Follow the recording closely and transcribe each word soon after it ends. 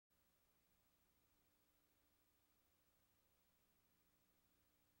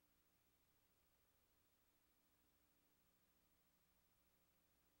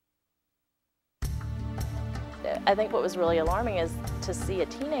I think what was really alarming is to see a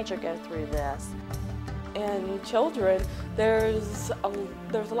teenager go through this. In children, there's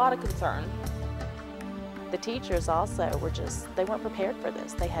a lot of concern. The teachers also they weren't prepared for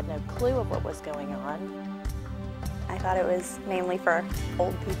this. They had no clue of what was going on. I thought it was mainly for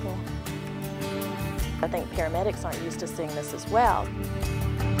old people. I think paramedics aren't used to seeing this as well.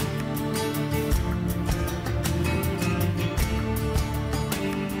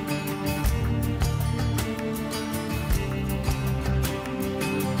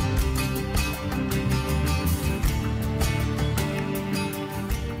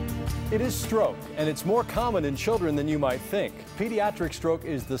 It is stroke, and it's more common in children than you might think. Pediatric stroke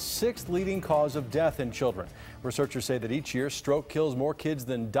is the 6th leading cause of death in children. Researchers say that each year stroke kills more kids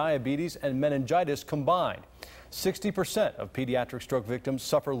than diabetes and meningitis combined. 60% of pediatric stroke victims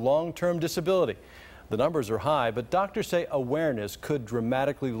suffer long-term disability. The numbers are high, but doctors say awareness could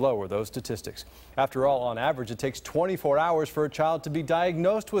dramatically lower those statistics. After all, on average, it takes 24 hours for a child to be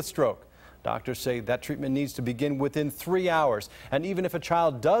diagnosed with stroke. Doctors say that treatment needs to begin within 3 hours. And even if a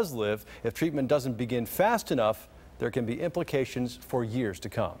child does live, if treatment doesn't begin fast enough, there can be implications for years to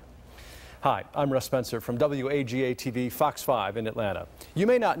come. Hi, I'm Russ Spencer from WAGA-TV Fox 5 in Atlanta. You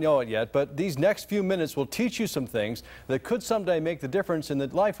may not know it yet, but these next few minutes will teach you some things that could someday make the difference in the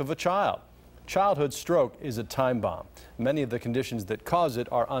life of a child. Childhood stroke is a time bomb. Many of the conditions that cause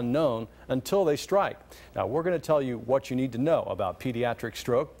it are unknown until they strike. Now, we're going to tell you what you need to know about pediatric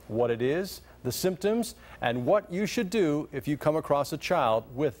stroke, what it is, the symptoms, and what you should do if you come across a child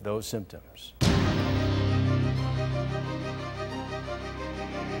with those symptoms.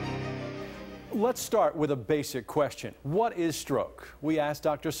 Let's start with a basic question. What is stroke? We asked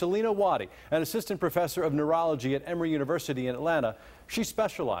Dr. Selina Waddy, an assistant professor of neurology at Emory University in Atlanta. She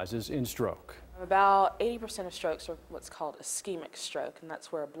specializes in stroke. About 80% of strokes are what's called ischemic stroke, and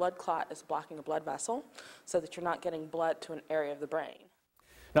that's where a blood clot is blocking a blood vessel so that you're not getting blood to an area of the brain.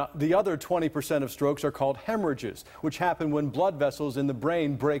 Now, the other 20% of strokes are called hemorrhages, which happen when blood vessels in the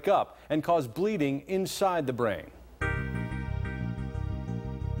brain break up and cause bleeding inside the brain.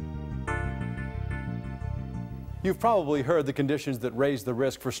 You've probably heard the conditions that raise the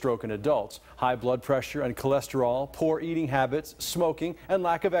risk for stroke in adults: high blood pressure and cholesterol, poor eating habits, smoking, and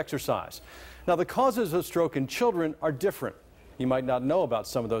lack of exercise. Now, the causes of stroke in children are different. You might not know about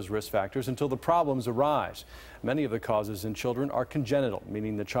some of those risk factors until the problems arise. Many of the causes in children are congenital,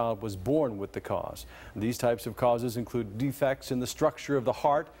 meaning the child was born with the cause. These types of causes include defects in the structure of the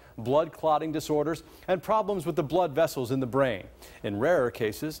heart, blood clotting disorders, and problems with the blood vessels in the brain. In rarer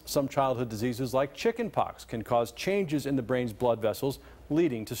cases, some childhood diseases like chickenpox can cause changes in the brain's blood vessels,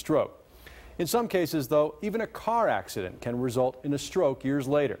 leading to stroke. In some cases, though, even a car accident can result in a stroke years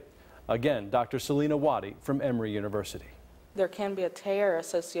later. Again, Dr. Selina Waddy from Emory University. There can be a tear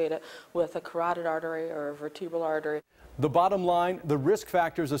associated with a carotid artery or a vertebral artery. The bottom line, the risk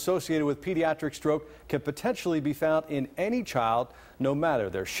factors associated with pediatric stroke can potentially be found in any child, no matter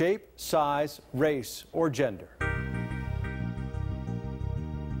their shape, size, race, or gender.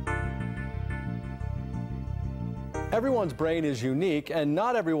 Everyone's brain is unique, and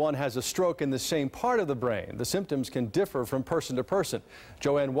not everyone has a stroke in the same part of the brain. The symptoms can differ from person to person.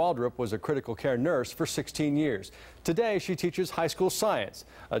 Joanne Waldrop was a critical care nurse for 16 years. Today, she teaches high school science,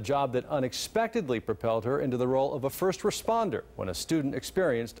 a job that unexpectedly propelled her into the role of a first responder when a student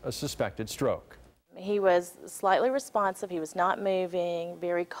experienced a suspected stroke. He was slightly responsive. He was not moving,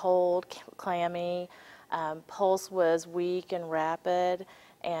 very cold, clammy. Pulse was weak and rapid,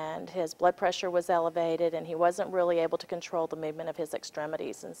 and his blood pressure was elevated, and he wasn't really able to control the movement of his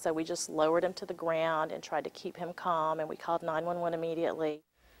extremities. And so we just lowered him to the ground and tried to keep him calm, and we called 911 immediately.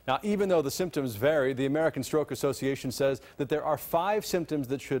 Now, even though the symptoms vary, the American Stroke Association says that there are 5 symptoms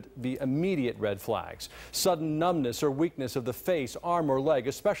that should be immediate red flags: sudden numbness or weakness of the face, arm, or leg,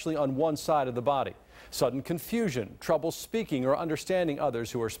 especially on one side of the body; sudden confusion, trouble speaking or understanding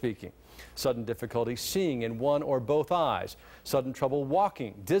others who are speaking; sudden difficulty seeing in one or both eyes; sudden trouble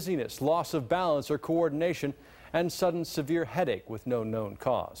walking, dizziness, loss of balance or coordination; and sudden severe headache with no known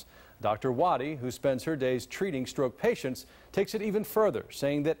cause. Dr. Waddy, who spends her days treating stroke patients, takes it even further,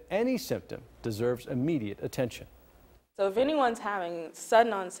 saying that any symptom deserves immediate attention. So if anyone's having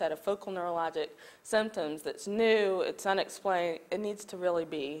sudden onset of focal neurologic symptoms that's new, it's unexplained, it needs to really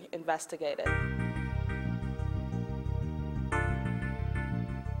be investigated.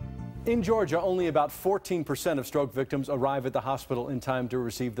 In Georgia, only about 14% of stroke victims arrive at the hospital in time to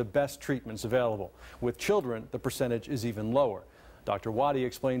receive the best treatments available. With children, the percentage is even lower. Dr. Waddy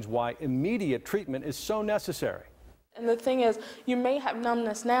explains why immediate treatment is so necessary. And the thing is, you may have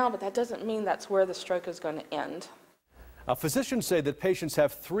numbness now, but that doesn't mean that's where the stroke is going to end. Physicians say that patients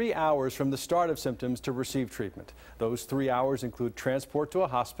have 3 hours from the start of symptoms to receive treatment. Those 3 hours include transport to a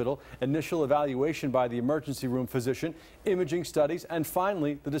hospital, initial evaluation by the emergency room physician, imaging studies, and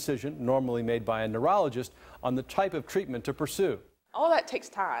finally the decision, normally made by a neurologist, on the type of treatment to pursue. All that takes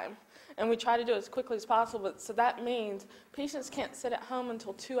time, and we try to do it as quickly as possible, so that means patients can't sit at home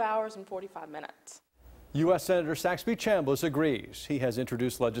until 2 hours and 45 minutes. U.S. Senator Saxby Chambliss agrees. He has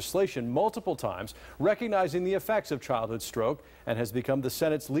introduced legislation multiple times recognizing the effects of childhood stroke and has become the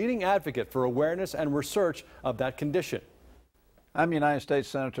Senate's leading advocate for awareness and research of that condition. I'm United States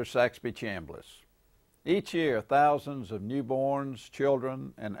Senator Saxby Chambliss. Each year, thousands of newborns,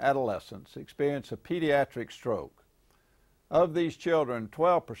 children, and adolescents experience a pediatric stroke. Of these children,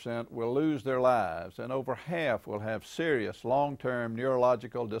 12% will lose their lives, and over half will have serious long-term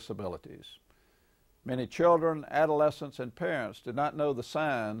neurological disabilities. Many children, adolescents, and parents do not know the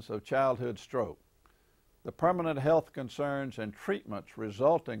signs of childhood stroke. The permanent health concerns and treatments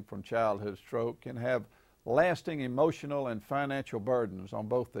resulting from childhood stroke can have lasting emotional and financial burdens on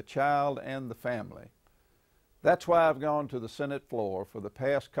both the child and the family. That's why I've gone to the Senate floor for the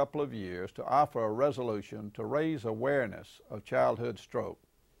past couple of years to offer a resolution to raise awareness of childhood stroke.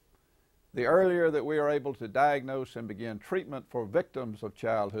 The earlier that we are able to diagnose and begin treatment for victims of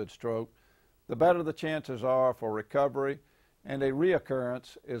childhood stroke, the better the chances are for recovery, and a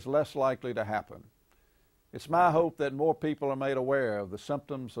reoccurrence is less likely to happen. It's my hope that more people are made aware of the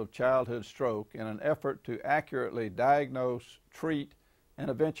symptoms of childhood stroke in an effort to accurately diagnose, treat, and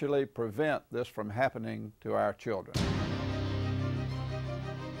eventually prevent this from happening to our children.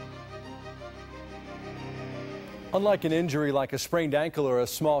 Unlike an injury like a sprained ankle or a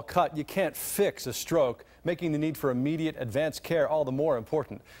small cut, you can't fix a stroke, making the need for immediate advanced care all the more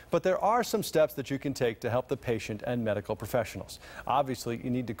important. But there are some steps that you can take to help the patient and medical professionals. Obviously, you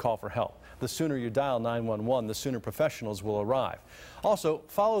need to call for help. The sooner you dial 911, the sooner professionals will arrive. Also,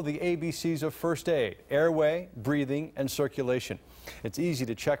 follow the ABCs of first aid: airway, breathing, and circulation. It's easy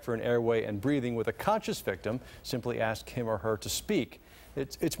to check for an airway and breathing with a conscious victim. Simply ask him or her to speak.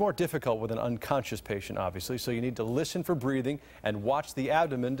 It's more difficult with an unconscious patient, obviously, so you need to listen for breathing and watch the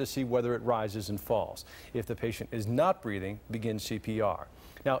abdomen to see whether it rises and falls. If the patient is not breathing, begin CPR.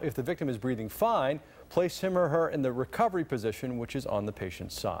 Now, if the victim is breathing fine, place him or her in the recovery position, which is on the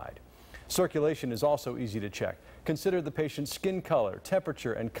patient's side. Circulation is also easy to check. Consider the patient's skin color,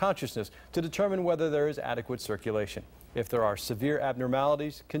 temperature, and consciousness to determine whether there is adequate circulation. If there are severe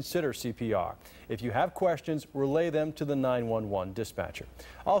abnormalities, consider CPR. If you have questions, relay them to the 911 dispatcher.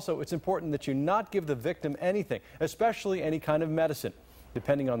 Also, it's important that you not give the victim anything, especially any kind of medicine.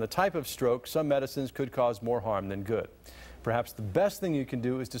 Depending on the type of stroke, some medicines could cause more harm than good. Perhaps the best thing you can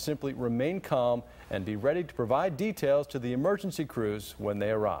do is to simply remain calm and be ready to provide details to the emergency crews when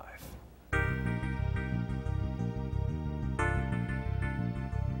they arrive.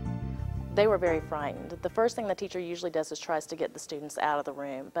 They were very frightened. The first thing the teacher usually does is tries to get the students out of the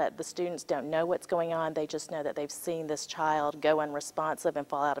room, but the students don't know what's going on. They just know that they've seen this child go unresponsive and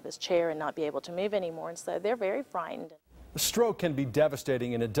fall out of his chair and not be able to move anymore, and so they're very frightened. A stroke can be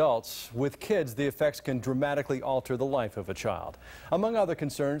devastating in adults. With kids, the effects can dramatically alter the life of a child. Among other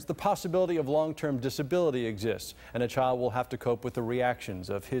concerns, the possibility of long-term disability exists, and a child will have to cope with the reactions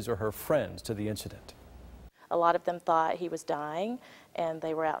of his or her friends to the incident. A lot of them thought he was dying, and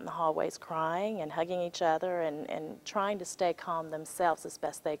they were out in the hallways crying and hugging each other and trying to stay calm themselves as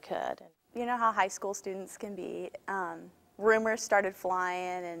best they could. You know how high school students can be. Rumors started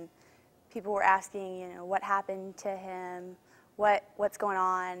flying, and people were asking, you know, what happened to him, what's going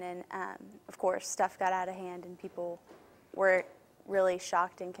on, and of course stuff got out of hand, and people were really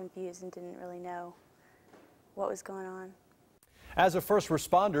shocked and confused and didn't really know what was going on. As a first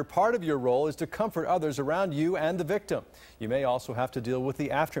responder, part of your role is to comfort others around you and the victim. You may also have to deal with the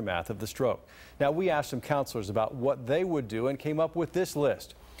aftermath of the stroke. Now, we asked some counselors about what they would do and came up with this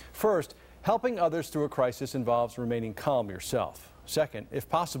list. First, helping others through a crisis involves remaining calm yourself. Second, if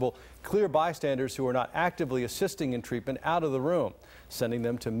possible, clear bystanders who are not actively assisting in treatment out of the room. Sending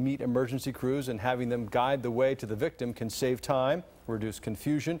them to meet emergency crews and having them guide the way to the victim can save time, reduce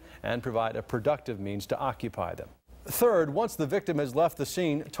confusion, and provide a productive means to occupy them. Third, once the victim has left the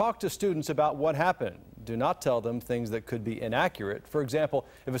scene, talk to students about what happened. Do not tell them things that could be inaccurate. For example,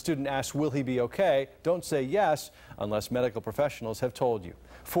 if a student asks, will he be okay, don't say yes unless medical professionals have told you.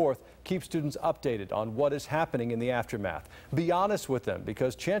 Fourth, keep students updated on what is happening in the aftermath. Be honest with them,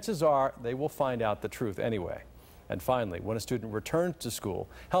 because chances are they will find out the truth anyway. And finally, when a student returns to school,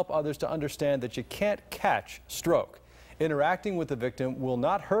 help others to understand that you can't catch stroke. Interacting with the victim will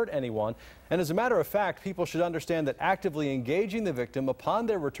not hurt anyone, and as a matter of fact, people should understand that actively engaging the victim upon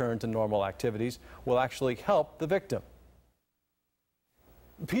their return to normal activities will actually help the victim.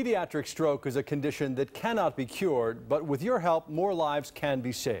 Pediatric stroke is a condition that cannot be cured, but with your help, more lives can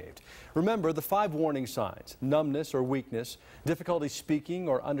be saved. Remember the 5 warning signs: numbness or weakness, difficulty speaking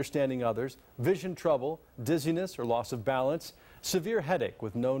or understanding others, vision trouble, dizziness or loss of balance, severe headache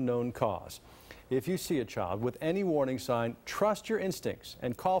with no known cause. If you see a child with any warning sign, trust your instincts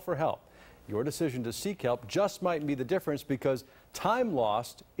and call for help. Your decision to seek help just might be the difference, because time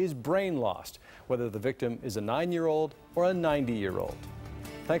lost is brain lost, whether the victim is a 9-year-old or a 90-year-old.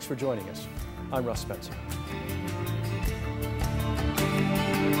 Thanks for joining us. I'm Russ Spencer.